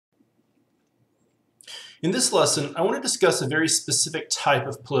In this lesson, I want to discuss a very specific type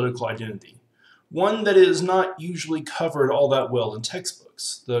of political identity, one that is not usually covered all that well in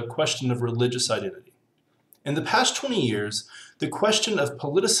textbooks, the question of religious identity. In the past 20 years, the question of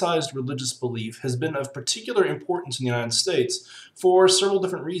politicized religious belief has been of particular importance in the United States for several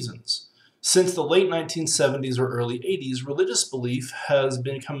different reasons. Since the late 1970s or early 80s, religious belief has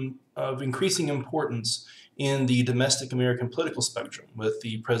become of increasing importance in the domestic American political spectrum, with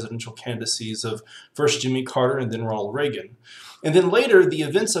the presidential candidacies of first Jimmy Carter and then Ronald Reagan. And then later, the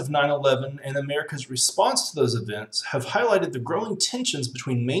events of 9/11 and America's response to those events have highlighted the growing tensions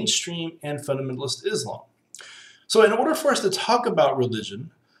between mainstream and fundamentalist Islam. So in order for us to talk about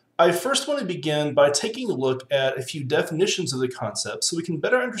religion, I first want to begin by taking a look at a few definitions of the concept so we can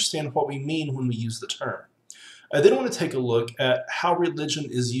better understand what we mean when we use the term. I then want to take a look at how religion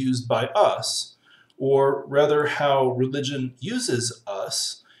is used by us, or rather how religion uses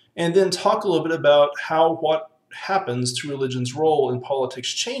us, and then talk a little bit about how what happens to religion's role in politics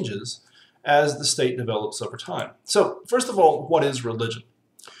changes as the state develops over time. So first of all, what is religion?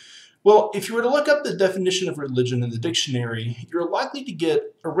 Well, if you were to look up the definition of religion in the dictionary, you're likely to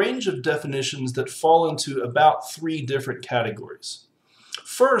get a range of definitions that fall into about three different categories.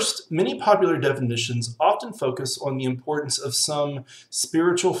 First, many popular definitions often focus on the importance of some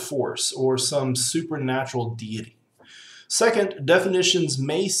spiritual force or some supernatural deity. Second, definitions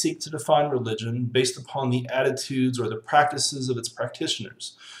may seek to define religion based upon the attitudes or the practices of its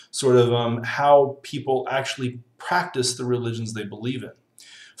practitioners, sort of how people actually practice the religions they believe in.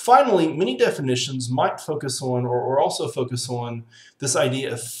 Finally, many definitions might focus on or also focus on this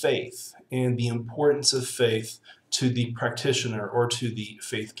idea of faith and the importance of faith to the practitioner or to the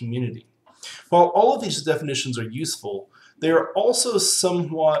faith community. While all of these definitions are useful, they are also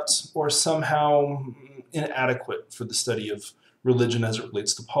somewhat or somehow inadequate for the study of religion as it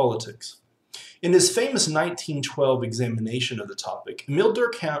relates to politics. In his famous 1912 examination of the topic, Emil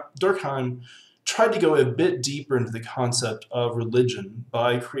Durkheim tried to go a bit deeper into the concept of religion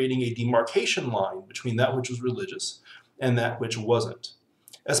by creating a demarcation line between that which was religious and that which wasn't.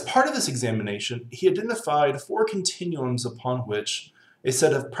 As part of this examination, he identified four continuums upon which a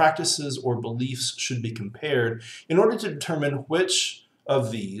set of practices or beliefs should be compared in order to determine which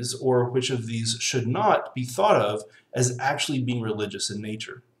of these or which of these should not be thought of as actually being religious in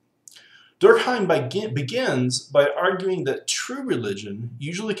nature. Durkheim begins by arguing that true religion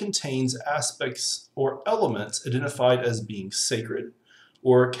usually contains aspects or elements identified as being sacred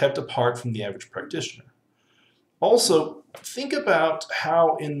or kept apart from the average practitioner. Also, think about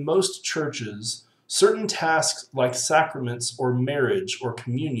how in most churches, certain tasks like sacraments or marriage or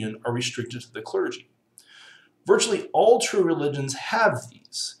communion are restricted to the clergy. Virtually all true religions have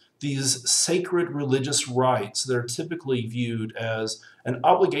these sacred religious rites that are typically viewed as an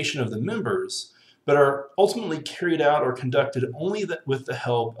obligation of the members, but are ultimately carried out or conducted only with the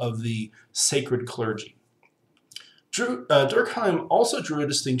help of the sacred clergy. Durkheim also drew a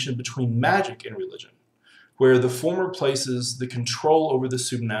distinction between magic and religion, where the former places the control over the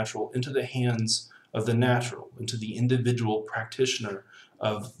supernatural into the hands of the natural, into the individual practitioner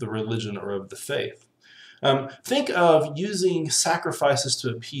of the religion or of the faith. Think of using sacrifices to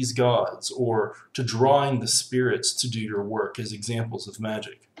appease gods or to drawing the spirits to do your work as examples of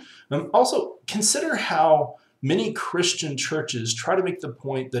magic. Also, consider how many Christian churches try to make the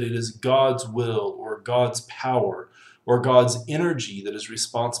point that it is God's will or God's power or God's energy that is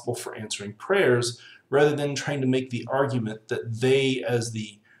responsible for answering prayers, rather than trying to make the argument that they, as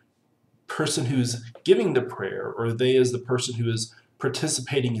the person who's giving the prayer, or they, as the person who is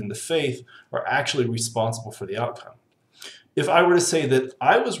participating in the faith, are actually responsible for the outcome. If I were to say that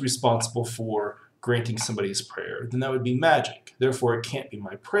I was responsible for granting somebody's prayer, then that would be magic. Therefore, it can't be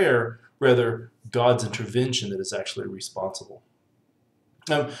my prayer, rather God's intervention that is actually responsible.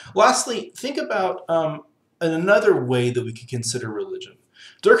 Lastly, think about another way that we could consider religion.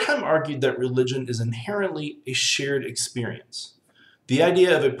 Durkheim argued that religion is inherently a shared experience. The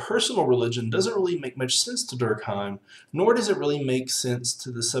idea of a personal religion doesn't really make much sense to Durkheim, nor does it really make sense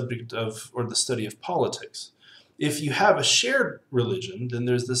to the subject of, or the study of, politics. If you have a shared religion, then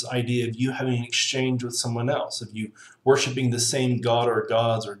there's this idea of you having an exchange with someone else, of you worshiping the same god or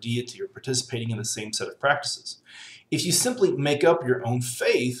gods or deity, or participating in the same set of practices. If you simply make up your own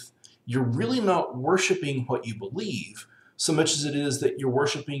faith, you're really not worshiping what you believe, so much as it is that you're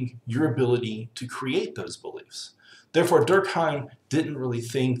worshiping your ability to create those beliefs. Therefore, Durkheim didn't really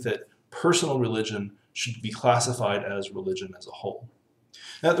think that personal religion should be classified as religion as a whole.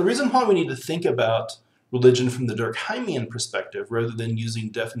 Now, the reason why we need to think about religion from the Durkheimian perspective rather than using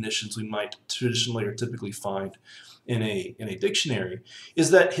definitions we might traditionally or typically find in a dictionary,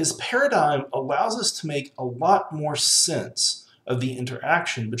 is that his paradigm allows us to make a lot more sense of the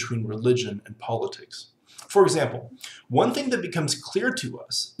interaction between religion and politics. For example, one thing that becomes clear to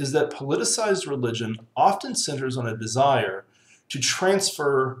us is that politicized religion often centers on a desire to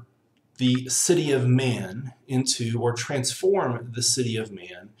transfer the city of man into, or transform the city of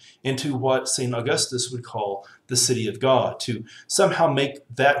man into what St. Augustus would call the city of God, to somehow make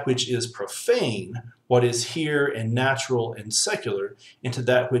that which is profane, what is here and natural and secular, into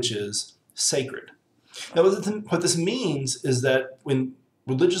that which is sacred. Now, what this means is that when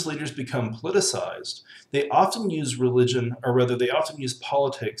religious leaders become politicized, they often use religion, or rather they often use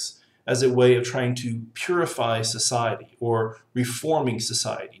politics as a way of trying to purify society or reforming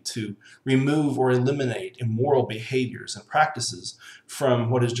society, to remove or eliminate immoral behaviors and practices from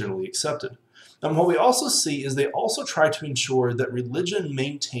what is generally accepted. And what we also see is they also try to ensure that religion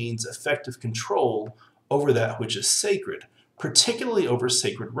maintains effective control over that which is sacred, particularly over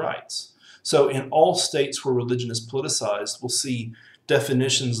sacred rights. So in all states where religion is politicized, we'll see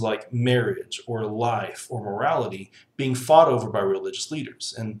definitions like marriage or life or morality being fought over by religious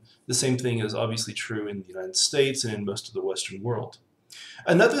leaders. And the same thing is obviously true in the United States and in most of the Western world.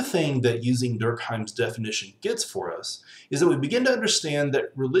 Another thing that using Durkheim's definition gets for us is that we begin to understand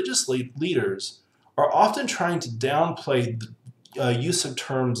that religious leaders are often trying to downplay the use of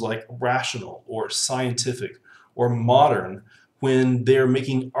terms like rational or scientific or modern when they're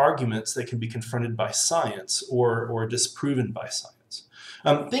making arguments that can be confronted by science or disproven by science.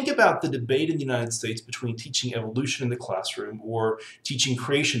 Think about the debate in the United States between teaching evolution in the classroom or teaching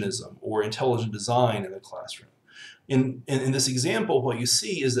creationism or intelligent design in the classroom. In this example, what you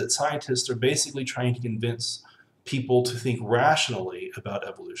see is that scientists are basically trying to convince people to think rationally about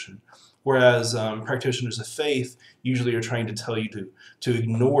evolution, whereas practitioners of faith usually are trying to tell you to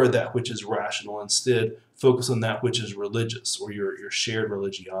ignore that which is rational, instead focus on that which is religious or your shared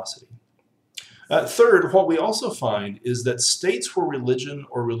religiosity. Third, what we also find is that states where religion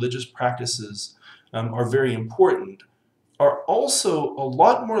or religious practices are very important are also a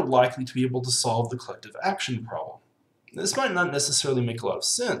lot more likely to be able to solve the collective action problem. This might not necessarily make a lot of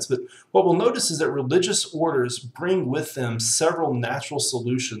sense, but what we'll notice is that religious orders bring with them several natural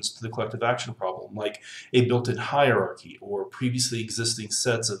solutions to the collective action problem, like a built-in hierarchy or previously existing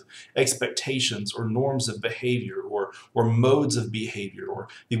sets of expectations or norms of behavior or modes of behavior or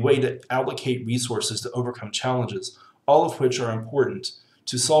the way to allocate resources to overcome challenges, all of which are important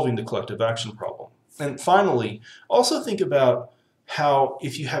to solving the collective action problem. And finally, also think about how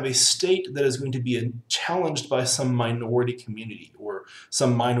if you have a state that is going to be challenged by some minority community or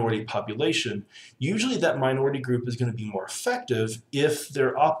some minority population, usually that minority group is going to be more effective if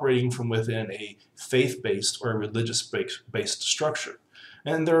they're operating from within a faith-based or a religious-based structure.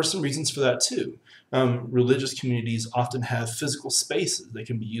 And there are some reasons for that too. Religious communities often have physical spaces that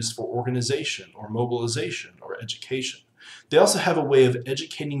can be used for organization or mobilization or education. They also have a way of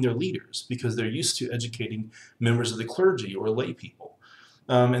educating their leaders because they're used to educating members of the clergy or lay people.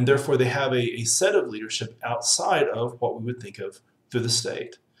 And therefore they have a set of leadership outside of what we would think of through the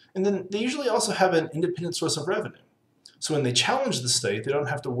state. And then they usually also have an independent source of revenue. So when they challenge the state, they don't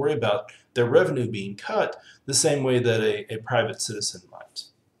have to worry about their revenue being cut the same way that a private citizen might.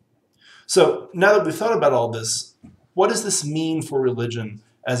 So now that we've thought about all this, what does this mean for religion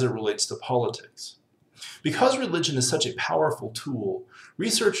as it relates to politics? Because religion is such a powerful tool,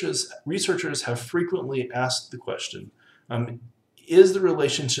 researchers have frequently asked the question, is the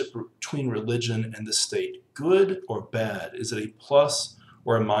relationship between religion and the state good or bad? Is it a plus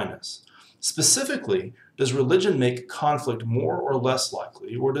or a minus? Specifically, does religion make conflict more or less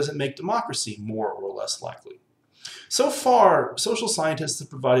likely, or does it make democracy more or less likely? So far, social scientists have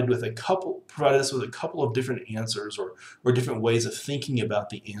provided us with a couple of different answers or different ways of thinking about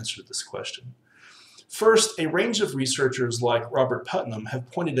the answer to this question. First, a range of researchers like Robert Putnam have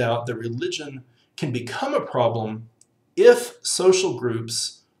pointed out that religion can become a problem if social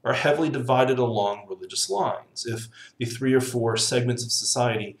groups are heavily divided along religious lines, if the 3 or 4 segments of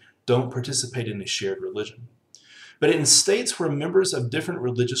society don't participate in a shared religion. But in states where members of different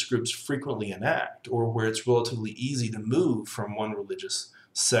religious groups frequently enact, or where it's relatively easy to move from one religious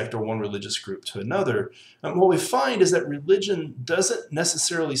sect or one religious group to another, what we find is that religion doesn't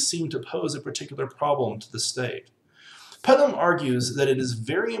necessarily seem to pose a particular problem to the state. Putnam argues that it is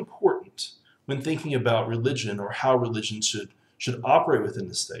very important when thinking about religion or how religion should operate within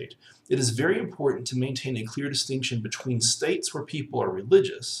the state. It is very important to maintain a clear distinction between states where people are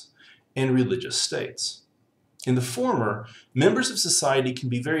religious and religious states. In the former, members of society can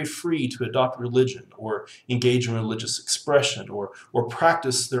be very free to adopt religion or engage in religious expression or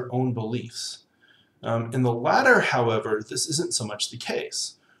practice their own beliefs. In the latter, however, this isn't so much the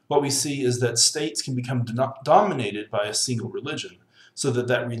case. What we see is that states can become dominated by a single religion, so that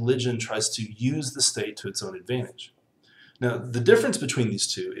that religion tries to use the state to its own advantage. Now, the difference between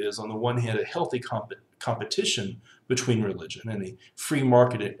these two is, on the one hand, a healthy competition between religion and a free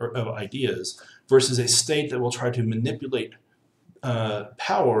market of ideas versus a state that will try to manipulate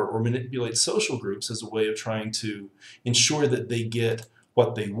power or manipulate social groups as a way of trying to ensure that they get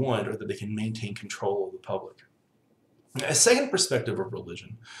what they want or that they can maintain control of the public. A second perspective of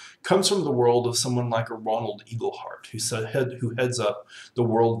religion comes from the world of someone like a Ronald Eaglehart, who heads up the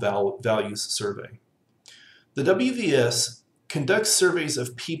World Values Survey. The WVS conducts surveys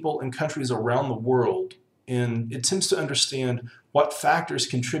of people in countries around the world, and it attempts to understand what factors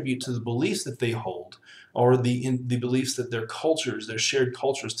contribute to the beliefs that they hold or the beliefs that their shared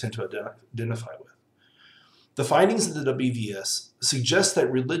cultures tend to identify with. The findings of the WVS suggest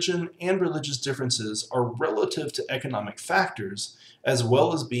that religion and religious differences are relative to economic factors as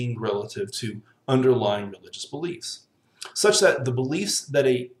well as being relative to underlying religious beliefs, such that the beliefs that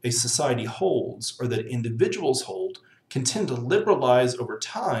a society holds or that individuals hold can tend to liberalize over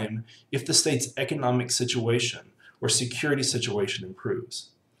time if the state's economic situation or security situation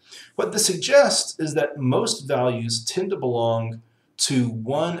improves. What this suggests is that most values tend to belong to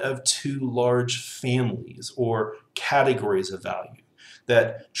one of two large families or categories of value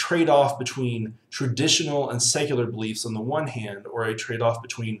that trade off between traditional and secular beliefs on the one hand, or a trade-off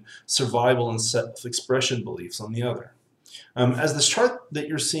between survival and self-expression beliefs on the other. As this chart that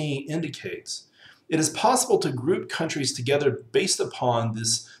you're seeing indicates, it is possible to group countries together based upon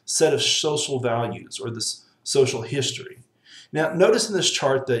this set of social values or this social history. Now, notice in this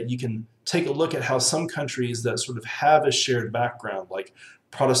chart that you can take a look at how some countries that sort of have a shared background, like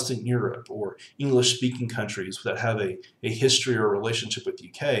Protestant Europe or English-speaking countries that have a history or relationship with the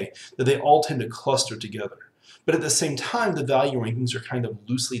UK, that they all tend to cluster together. But at the same time, the value rankings are kind of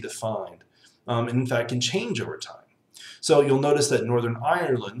loosely defined, and in fact can change over time. So you'll notice that Northern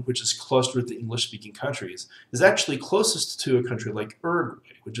Ireland, which is clustered with the English-speaking countries, is actually closest to a country like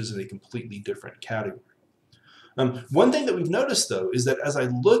Uruguay, which is in a completely different category. One thing that we've noticed, though, is that as I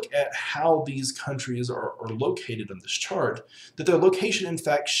look at how these countries are located on this chart, that their location, in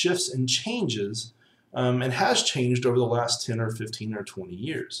fact, shifts and changes and has changed over the last 10 or 15 or 20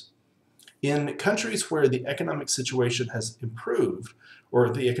 years. In countries where the economic situation has improved or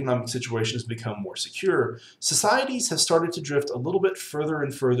the economic situation has become more secure, societies have started to drift a little bit further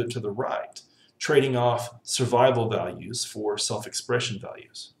and further to the right, trading off survival values for self-expression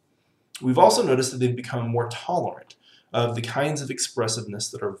values. We've also noticed that they've become more tolerant of the kinds of expressiveness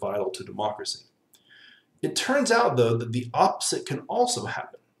that are vital to democracy. It turns out, though, that the opposite can also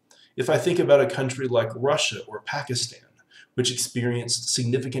happen. If I think about a country like Russia or Pakistan, which experienced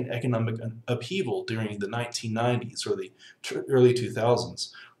significant economic upheaval during the 1990s or the early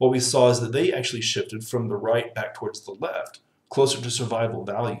 2000s, what we saw is that they actually shifted from the right back towards the left, closer to survival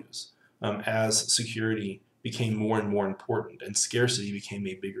values, as security became more and more important and scarcity became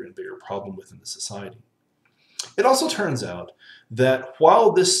a bigger and bigger problem within the society. It also turns out that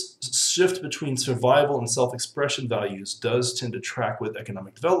while this shift between survival and self-expression values does tend to track with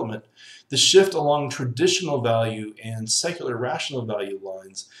economic development, the shift along traditional value and secular rational value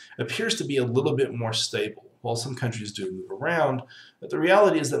lines appears to be a little bit more stable. While some countries do move around, but the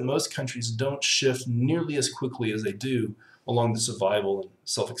reality is that most countries don't shift nearly as quickly as they do along the survival and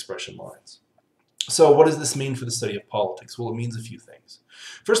self-expression lines. So what does this mean for the study of politics? Well, it means a few things.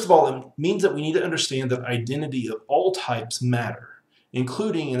 First of all, it means that we need to understand that identity of all types matter,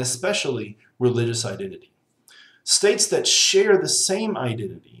 including and especially religious identity. States that share the same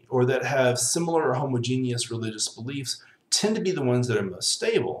identity or that have similar or homogeneous religious beliefs tend to be the ones that are most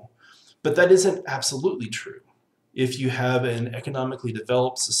stable, but that isn't absolutely true. If you have an economically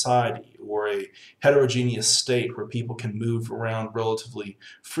developed society or a heterogeneous state where people can move around relatively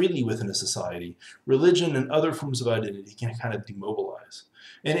freely within a society, religion and other forms of identity can kind of demobilize.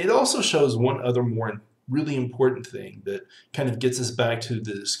 And it also shows one other really important thing that kind of gets us back to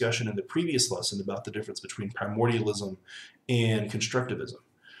the discussion in the previous lesson about the difference between primordialism and constructivism.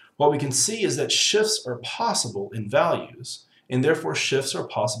 What we can see is that shifts are possible in values, and therefore shifts are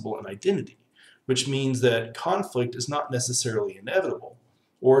possible in identity, which means that conflict is not necessarily inevitable,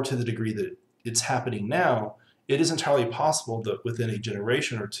 or to the degree that it's happening now, it is entirely possible that within a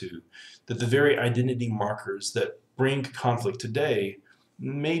generation or two, that the very identity markers that bring conflict today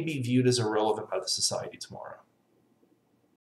may be viewed as irrelevant by the society tomorrow.